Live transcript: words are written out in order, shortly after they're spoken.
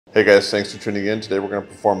Hey guys, thanks for tuning in. Today we're going to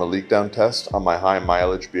perform a leak down test on my high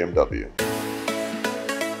mileage BMW.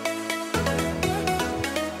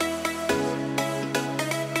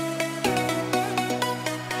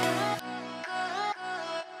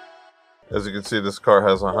 As you can see, this car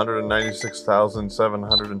has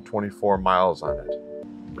 196,724 miles on it.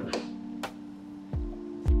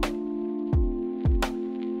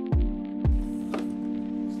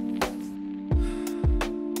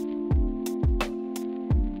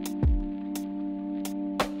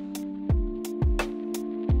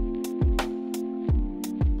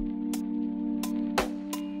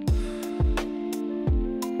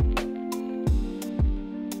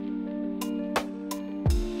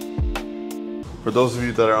 For those of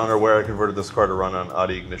you that are unaware, I converted this car to run on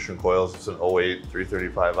Audi ignition coils. It's an 08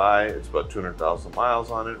 335i. It's about 200,000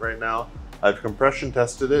 miles on it right now. I've compression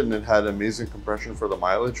tested it and it had amazing compression for the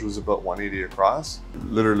mileage. It was about 180 across.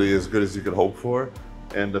 Literally as good as you could hope for.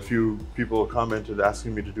 And a few people commented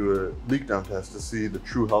asking me to do a leak down test to see the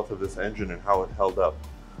true health of this engine and how it held up.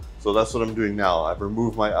 So that's what I'm doing now. I've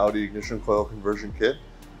removed my Audi ignition coil conversion kit.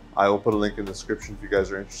 I will put a link in the description if you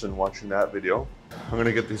guys are interested in watching that video. I'm going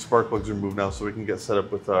to get these spark plugs removed now so we can get set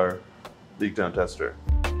up with our leak down tester.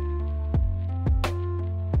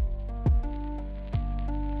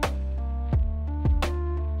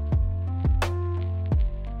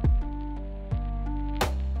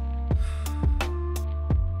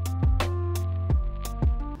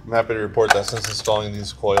 I'm happy to report that since installing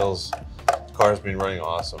these coils, the car has been running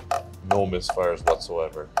awesome. No misfires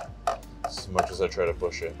whatsoever. As much as I try to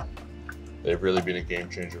push it. They've really been a game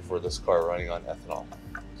changer for this car running on ethanol.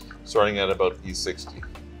 Starting at about E60.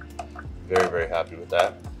 Very, very happy with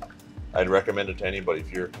that. I'd recommend it to anybody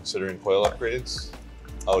if you're considering coil upgrades,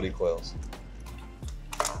 Audi coils.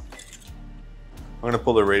 I'm going to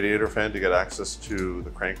pull the radiator fan to get access to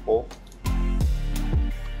the crank bolt.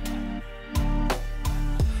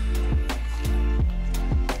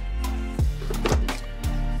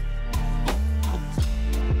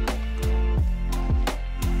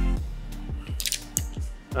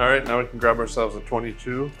 All right, now we can grab ourselves a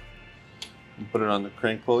 22 and put it on the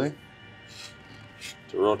crank pulley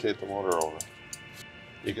to rotate the motor over.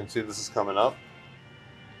 You can see this is coming up.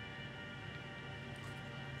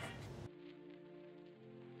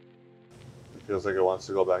 It feels like it wants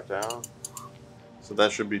to go back down. So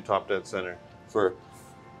that should be top dead center for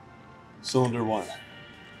cylinder 1.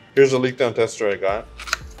 Here's a leak down tester I got.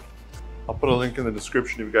 I'll put a link in the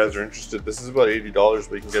description if you guys are interested. This is about $80,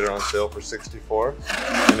 but you can get it on sale for $64.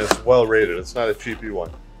 And it's well rated. It's not a cheapy one.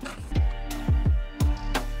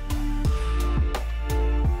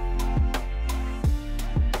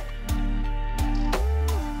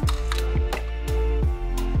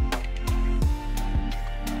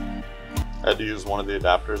 I had to use one of the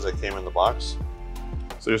adapters that came in the box.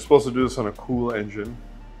 So you're supposed to do this on a cool engine.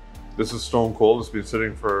 This is stone cold. It's been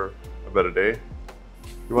sitting for about a day.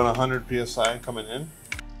 You want 100 PSI coming in.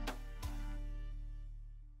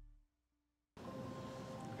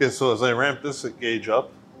 Okay, so as I ramp this gauge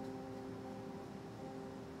up,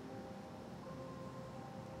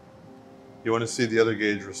 you want to see the other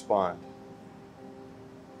gauge respond.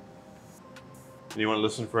 And you want to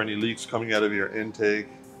listen for any leaks coming out of your intake,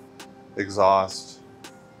 exhaust,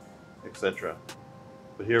 etc.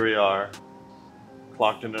 But here we are,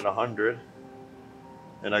 clocked in at 100,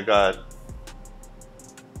 and I got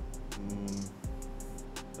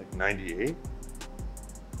like 98.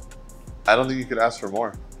 I don't think you could ask for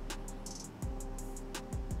more.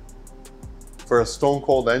 For a stone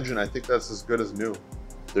cold engine, I think that's as good as new.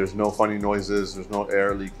 There's no funny noises, there's no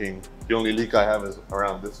air leaking. The only leak I have is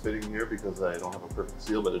around this fitting here because I don't have a perfect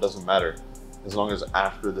seal, but it doesn't matter. As long as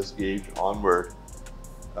after this gauge onward,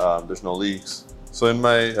 there's no leaks. So in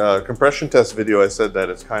my compression test video, I said that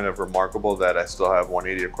it's kind of remarkable that I still have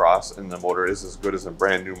 180 across and the motor is as good as a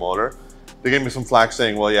brand new motor. They gave me some flack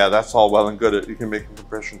saying, well, yeah, that's all well and good. You can make a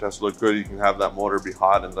compression test look good. You can have that motor be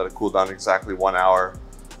hot and let it cool down exactly 1 hour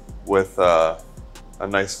with a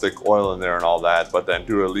nice thick oil in there and all that, but then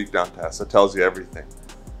do a leak down test. That tells you everything.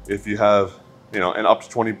 If you have, and up to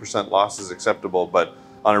 20% loss is acceptable, but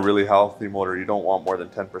on a really healthy motor, you don't want more than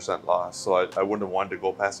 10% loss. So I wouldn't have wanted to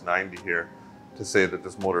go past 90 here to say that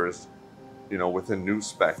this motor is, within new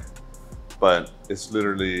spec. But it's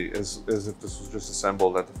literally as if this was just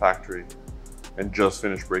assembled at the factory and just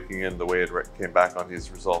finished breaking in the way it came back on these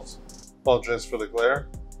results. Apologize for the glare,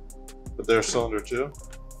 but there's cylinder 2,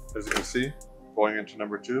 as you can see, going into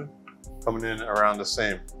number 2, coming in around the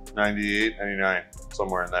same, 98, 99,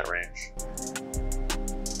 somewhere in that range.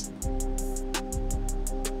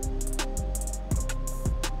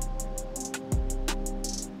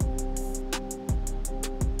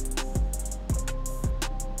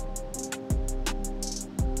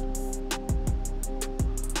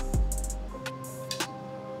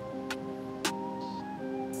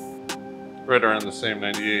 right around the same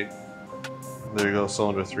 98. There you go,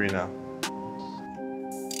 cylinder 3 now.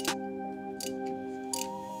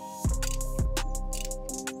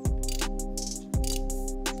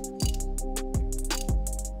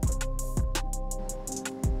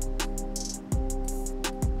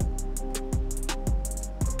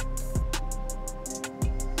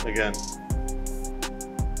 Again,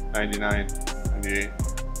 99, 98,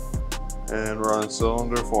 and we're on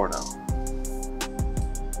cylinder 4 now.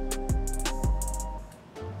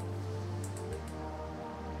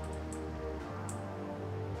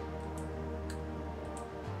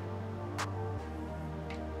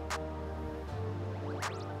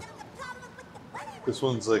 This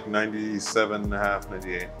one's like 97 and a half,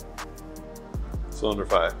 98. Cylinder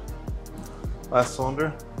 5. Last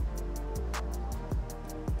cylinder.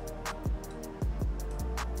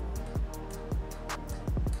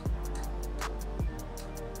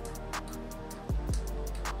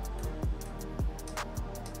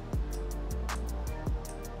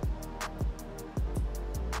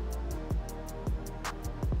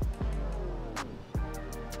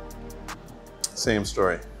 Same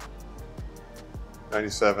story.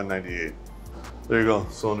 97, 98. There you go,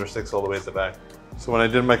 cylinder 6 all the way at the back. So when I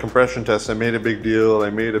did my compression test, I made a big deal. I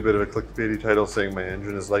made a bit of a clickbaity title saying my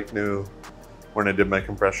engine is like new when I did my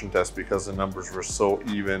compression test because the numbers were so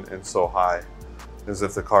even and so high, as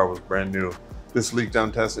if the car was brand new. This leak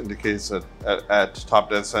down test indicates that at top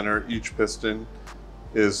dead center, each piston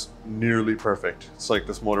is nearly perfect. It's like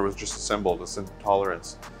this motor was just assembled, it's in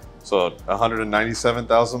tolerance. So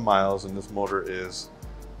 197,000 miles and this motor is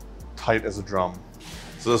tight as a drum.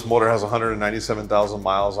 So this motor has 197,000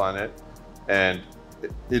 miles on it and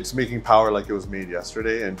it's making power like it was made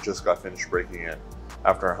yesterday and just got finished breaking it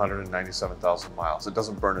after 197,000 miles. It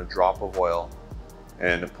doesn't burn a drop of oil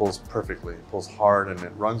and it pulls perfectly. It pulls hard and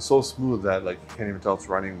it runs so smooth that like you can't even tell it's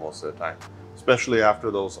running most of the time, especially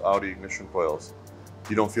after those Audi ignition coils.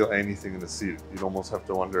 You don't feel anything in the seat. You'd almost have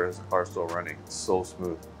to wonder, is the car still running? It's so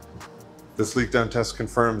smooth. This leak down test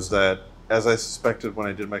confirms that, as I suspected when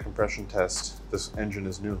I did my compression test, this engine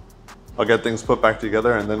is new. I'll get things put back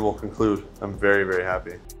together and then we'll conclude. I'm very, very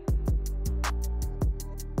happy.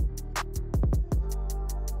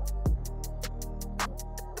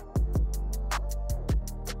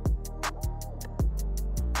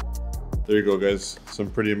 There you go, guys. Some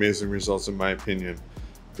pretty amazing results in my opinion.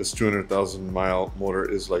 This 200,000 mile motor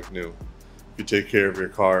is like new. If you take care of your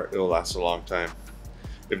car, it'll last a long time.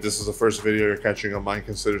 If this is the first video you're catching on mine,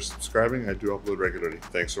 consider subscribing. I do upload regularly.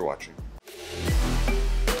 Thanks for watching.